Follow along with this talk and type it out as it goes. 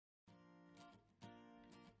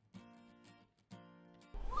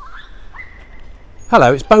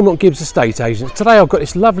Hello, it's Beaumont Gibbs Estate Agents. Today I've got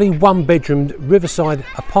this lovely one-bedroomed riverside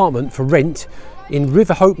apartment for rent in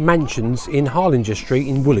River Hope Mansions in Harlinger Street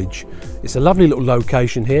in Woolwich. It's a lovely little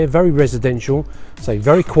location here, very residential, so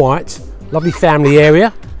very quiet, lovely family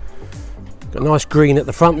area. Got a nice green at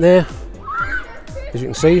the front there. As you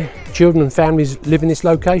can see, children and families live in this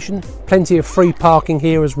location. Plenty of free parking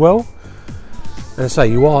here as well. And I say,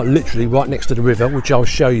 you are literally right next to the river, which I'll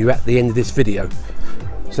show you at the end of this video.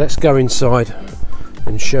 So let's go inside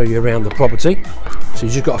and show you around the property. So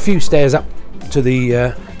you've just got a few stairs up to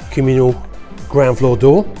the communal ground floor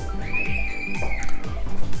door.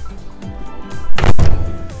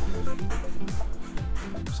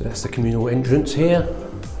 So that's the communal entrance here.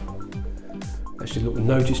 That's your little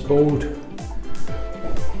notice board.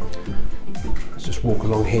 Let's just walk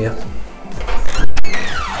along here.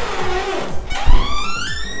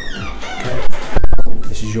 Okay.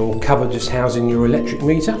 This is your cupboard just housing your electric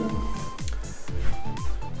meter.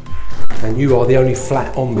 And you are the only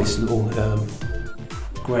flat on this little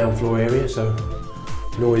ground floor area, so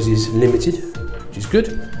noise is limited, which is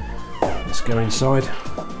good. Let's go inside.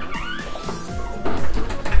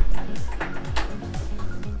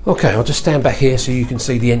 Okay, I'll just stand back here so you can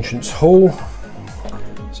see the entrance hall.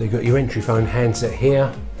 So you've got your entry phone handset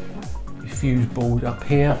here, your fuse board up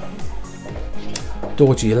here,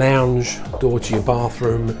 door to your lounge, door to your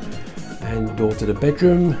bathroom, and door to the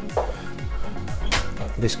bedroom.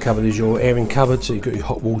 This cupboard is your airing cupboard, so you've got your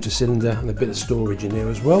hot water cylinder and a bit of storage in there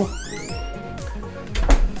as well.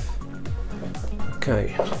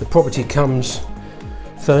 Okay, the property comes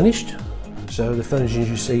furnished, so the furnishings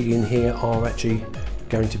you see in here are actually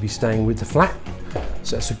going to be staying with the flat.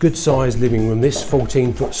 So it's a good sized living room, this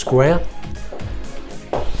 14-foot square.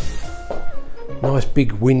 Nice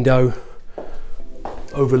big window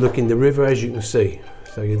overlooking the river, as you can see,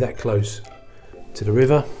 so you're that close to the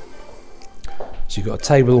river. So you've got a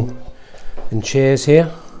table and chairs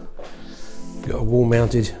here. You've got a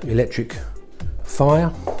wall-mounted electric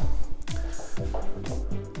fire.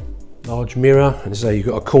 Large mirror, and so you've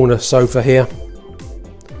got a corner sofa here.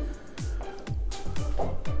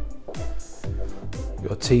 You've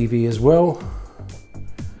got a TV as well.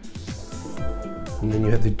 And then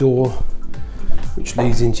you have the door which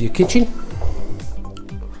leads into your kitchen.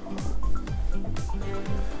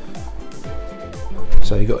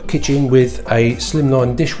 So you've got a kitchen with a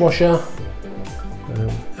slimline dishwasher,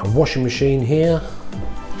 a washing machine here.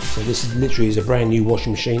 So this is literally is a brand new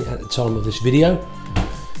washing machine at the time of this video,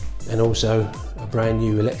 and also a brand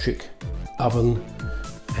new electric oven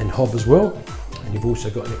and hob as well. And you've also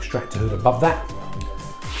got an extractor hood above that.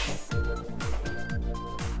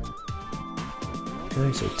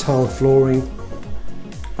 Okay, so tile flooring.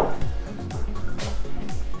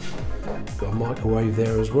 Got a microwave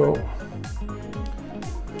there as well.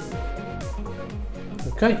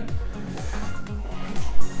 Okay.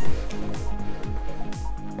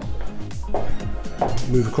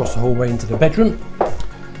 Move across the hallway into the bedroom.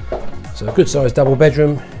 So a good sized double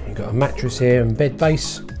bedroom. You've got a mattress here and bed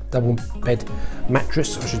base, double bed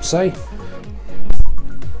mattress I should say.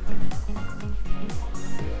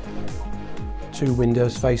 Two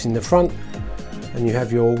windows facing the front, and you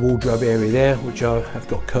have your wardrobe area there, which have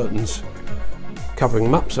got curtains covering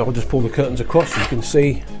them up. So I'll just pull the curtains across so you can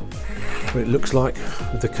see what it looks like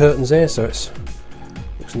with the curtains there, so it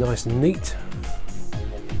looks nice and neat.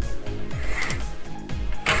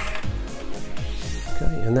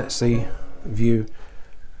 Okay, and that's the view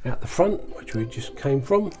out the front, which we just came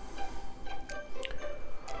from.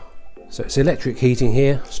 So it's electric heating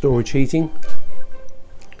here, storage heating,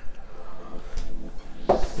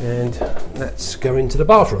 and let's go into the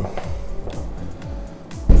bathroom.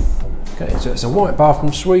 Okay, so it's a white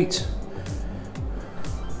bathroom suite.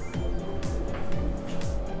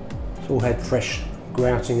 All had fresh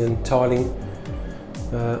grouting and tiling,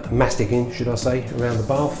 masticing should I say, around the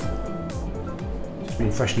bath. Just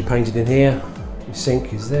been freshly painted in here. Your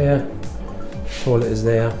sink is there, toilet is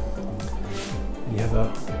there, and you have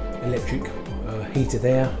a electric heater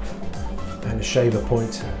there, and a shaver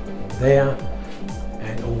point there,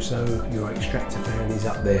 and also your extractor fan is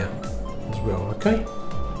up there as well. Okay.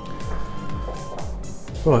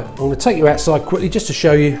 Right, I'm going to take you outside quickly just to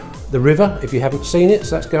show you the river if you haven't seen it.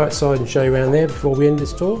 So let's go outside and show you around there before we end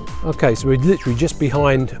this tour. Okay, so we're literally just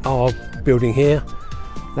behind our building here.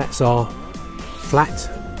 That's our flat,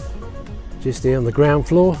 just here on the ground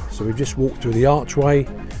floor. So we've just walked through the archway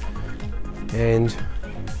and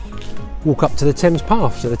walk up to the Thames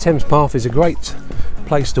path. So the Thames path is a great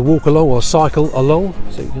place to walk along or cycle along.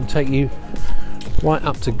 So it can take you right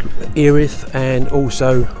up to Erith and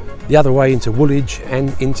also the other way into Woolwich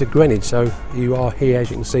and into Greenwich. So you are here, as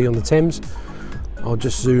you can see, on the Thames, I'll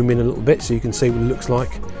just zoom in a little bit so you can see what it looks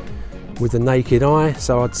like with the naked eye.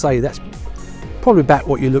 So I'd say that's probably about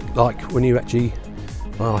what you look like when you actually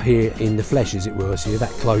are here in the flesh, as it were. So you're that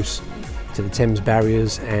close to the Thames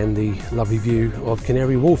barriers and the lovely view of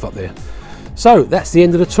Canary Wharf up there. So that's the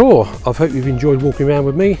end of the tour. I hope you've enjoyed walking around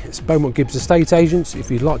with me. It's Beaumont Gibbs Estate Agents.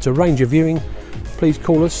 If you'd like to arrange a viewing, please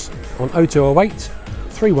call us on 0208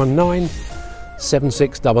 319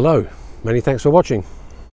 7600. Many thanks for watching.